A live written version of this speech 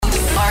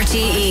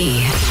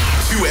RTE.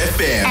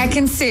 2FM.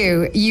 Ekin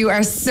Sue, you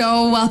are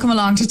so welcome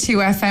along to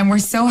 2FM. We're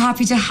so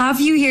happy to have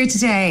you here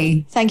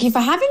today. Thank you for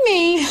having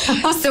me.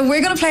 So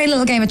we're going to play a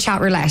little game of Chat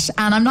Roulette,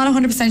 and I'm not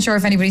 100% sure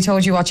if anybody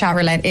told you what Chat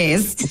Roulette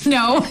is.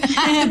 No,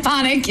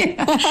 panic.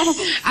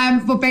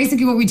 But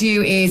basically what we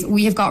do is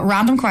we have got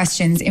random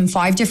questions in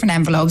 5 different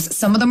envelopes.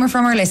 Some of them are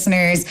from our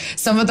listeners.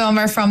 Some of them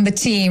are from the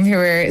team who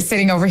are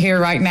sitting over here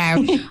right now.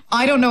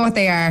 I don't know what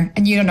they are,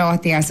 and you don't know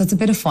what they are, so it's a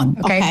bit of fun,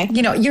 okay?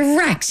 You know, you're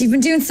wrecked. You've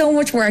been doing so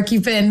much work.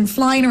 You've been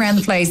flying around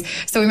the place,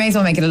 so we may as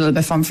well make it a little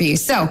bit fun for you.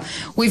 So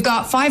we've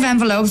got 5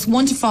 envelopes,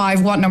 1 to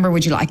 5. What number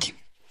would you like?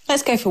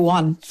 Let's go for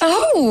 1.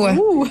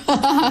 Oh,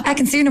 I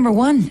can see number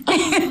 1.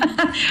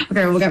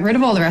 Okay, we'll get rid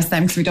of all the rest of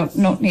them because we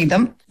don't need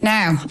them.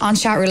 Now, on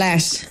Chat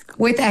Roulette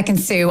with Ekin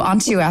Sue on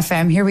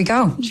 2FM, here we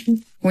go.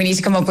 We need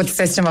to come up with a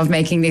system of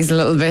making these a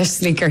little bit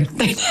sleeker.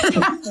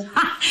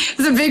 It's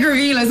a big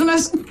reveal, isn't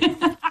it?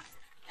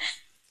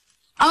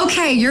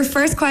 Okay, your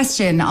first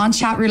question on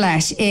Chat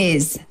Roulette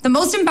is the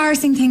most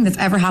embarrassing thing that's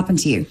ever happened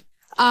to you.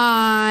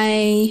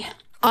 I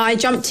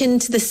jumped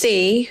into the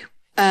sea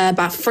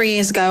about 3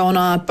 years ago on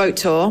a boat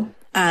tour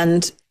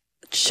and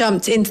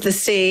jumped into the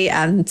sea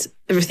and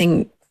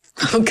everything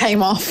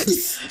came off.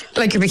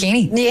 Like your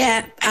bikini?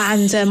 Yeah,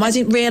 and I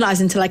didn't realise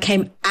until I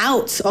came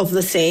out of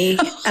the sea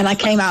and I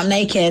came out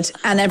naked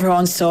and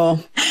everyone saw,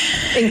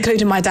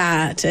 including my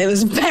dad. It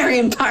was very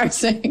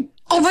embarrassing.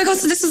 Oh my God,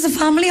 so this was a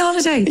family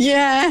holiday?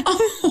 Yeah.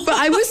 But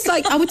I was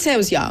like, I would say I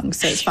was young,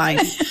 so it's fine.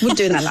 We're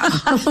doing that now.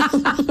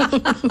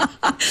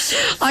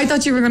 I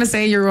thought you were going to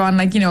say you were on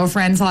like, you know, a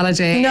friend's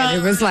holiday. No. And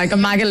it was like a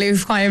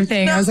Magaluf kind of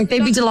thing. I was like,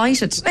 they'd be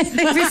delighted.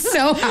 They'd be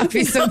so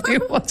happy. So they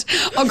would.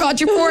 Oh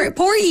God, you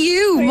poor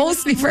you,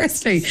 mostly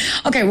firstly.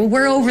 Okay, well,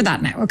 we're over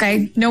that now,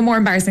 okay? No more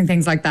embarrassing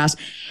things like that.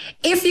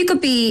 If you could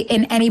be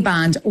in any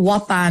band,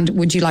 what band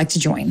would you like to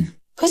join?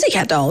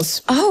 Pussycat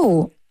Dolls.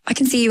 Oh, I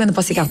can see you in the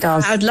Pussycat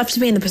Dolls. I would love to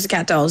be in the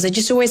Pussycat Dolls. They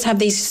just always have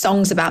these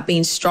songs about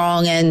being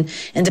strong and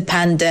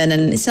independent,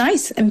 and it's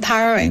nice,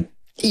 empowering.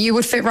 You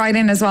would fit right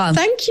in as well.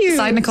 Thank you.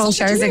 Side Nicole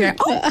Scherzinger.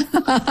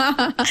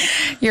 Oh.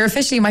 You're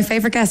officially my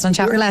favourite guest on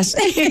Chat Roulette.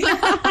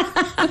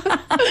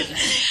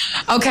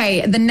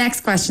 Okay, the next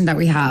question that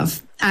we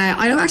have.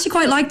 I don't actually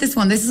quite like this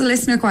one. This is a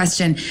listener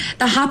question.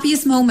 The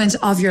happiest moment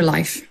of your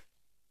life?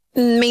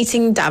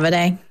 Meeting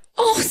Davide.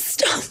 Oh,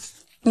 stop.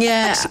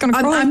 Yeah,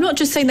 I'm not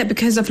just saying that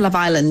because of Love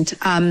Island.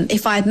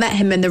 If I had met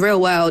him in the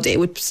real world, it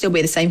would still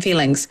be the same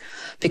feelings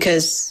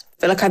because I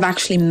feel like I've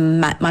actually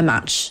met my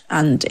match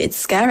and it's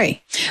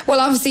scary.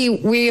 Well, obviously,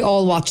 we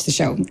all watched the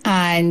show.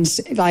 And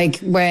like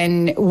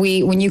when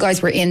you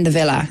guys were in the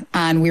villa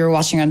and we were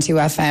watching on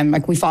 2FM,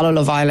 like we follow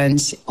Love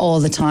Island all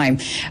the time.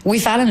 We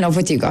fell in love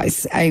with you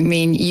guys. I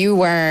mean, you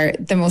were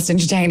the most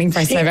entertaining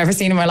person I've ever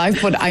seen in my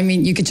life. But I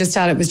mean, you could just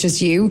tell it was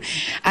just you.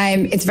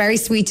 It's very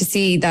sweet to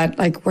see that,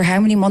 like, we're how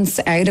many months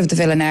out of the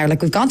villa now?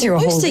 Like, we've gone through a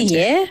whole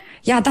year.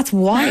 Yeah, that's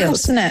wild. Wow,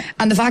 isn't it?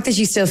 And the fact that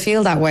you still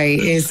feel that way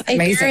is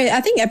amazing.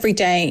 I think every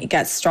day it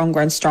gets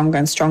stronger and stronger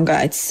and stronger.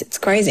 It's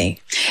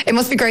crazy. It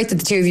must be great that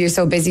the two of you are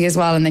so busy as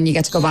well, and then you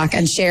get to go back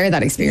and share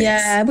that experience.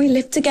 Yeah, we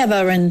live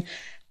together and,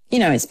 you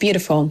know, it's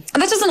beautiful.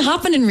 And that doesn't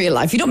happen in real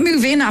life. You don't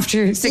move in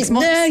after 6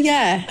 months. No,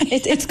 yeah.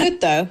 It's good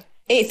though.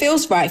 It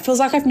feels right. It feels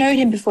like I've known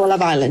him before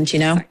Love Island, you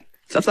know? It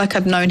feels like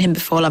I've known him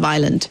before Love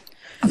Island.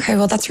 Okay,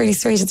 well, that's really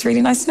sweet. It's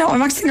really nice to know.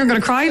 I'm actually going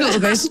to cry a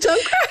little bit.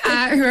 Don't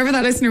cry. Whoever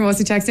that listener was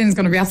who texted in is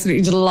going to be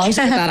absolutely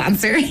delighted with that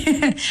answer.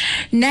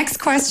 Next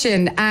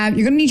question. You're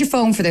going to need your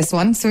phone for this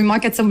one, so we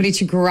might get somebody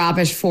to grab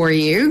it for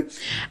you.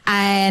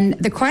 And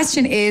the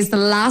question is the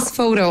last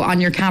photo on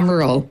your camera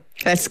roll.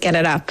 Let's get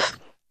it up.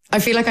 I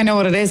feel like I know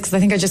what it is because I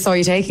think I just saw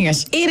you taking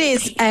it. It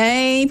is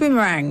a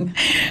boomerang.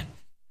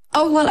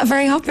 Oh, well, a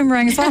very hot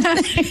boomerang as well.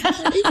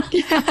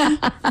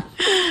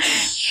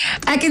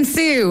 Ekin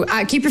Sue,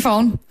 keep your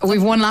phone.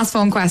 We've one last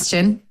phone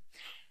question.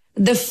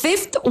 The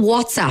 5th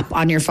WhatsApp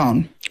on your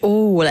phone.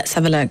 Oh, let's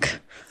have a look.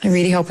 I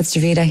really hope it's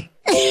Davide.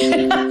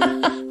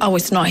 Oh,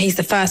 it's not. He's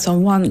the first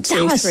one. 1,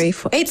 2, 3,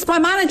 4. It's my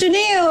manager,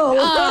 Neil.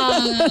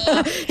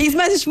 He's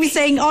messaged me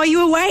saying, "Are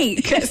you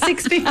awake?" at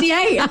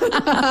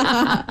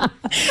 6:58.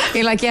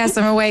 You're like, "Yes,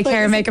 I'm awake.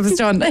 Hair and makeup is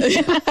done."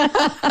 He's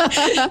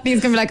gonna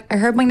be like, "I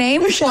heard my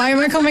name. Why am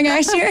I coming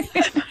out here?"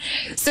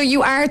 So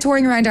you are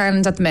touring around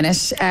Ireland at the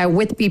minute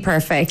with Be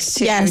Perfect.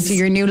 Yes. To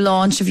your new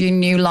launch of your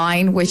new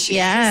line, which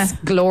is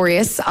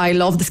glorious. I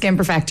love the Skin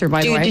Perfector,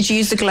 by the way. Did you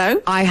use the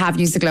glow? I have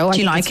used the glow. Do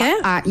you like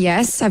it?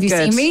 Yes. Have you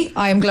seen me?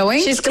 I am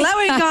glowing. She's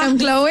glowing. I'm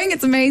glowing.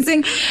 It's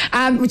amazing.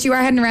 But you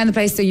are heading around the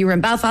place. So you were in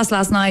Belfast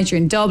last night.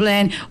 You're in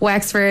Dublin,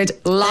 Wexford,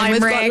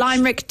 Limerick. We've got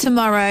Limerick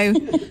tomorrow. Do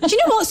you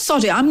know what?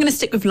 Sod it. I'm going to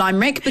stick with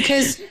Limerick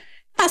because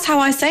that's how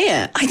I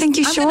say it. I think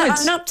you should. I'm going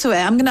to own up to it.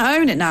 I'm going to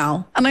own it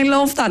now. And I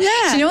love that. Yeah.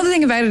 Do you know what the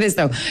thing about it is,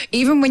 though?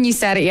 Even when you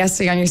said it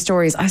yesterday on your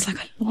stories, I was like,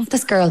 I love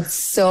this girl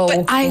so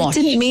much. I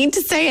didn't mean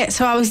to say it.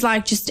 So I was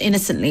like, just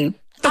innocently.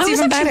 That's I was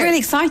even actually better. really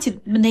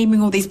excited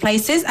naming all these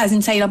places, as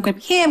in saying I'm going to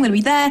be here, I'm going to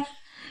be there.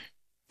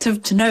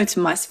 To know to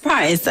my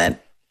surprise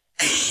that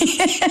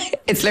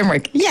It's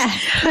Limerick. Yeah.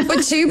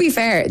 But to be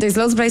fair, there's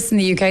loads of places in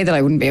the UK that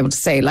I wouldn't be able to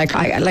say.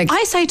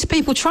 I say to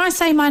people, try and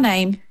say my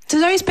name. To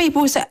those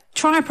people who say,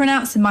 try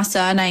pronouncing my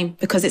surname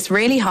because it's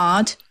really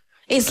hard.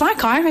 It's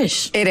like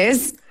Irish. It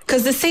is.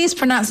 Because the C is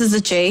pronounced as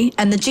a G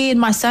and the G in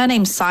my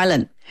surname's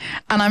silent.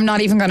 And I'm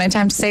not even going to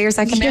attempt to say your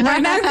second name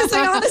right now because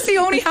I honestly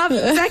only have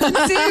second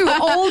two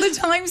all the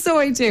time, so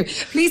I do.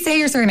 Please say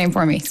your surname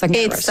for me. So I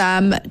can get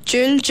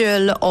It's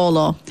Jul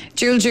Olo.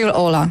 Jul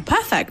Ola.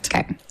 Perfect.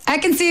 Okay.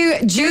 Ekin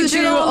Sue,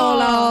 Jul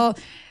Ola.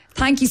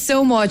 Thank you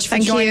so much for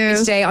joining me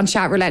today on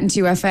Chat Roulette and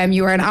 2FM.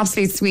 You are an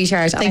absolute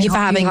sweetheart. Thank you for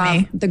having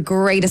me. The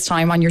greatest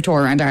time on your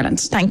tour around Ireland.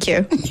 Thank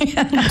you.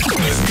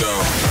 Let's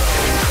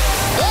go.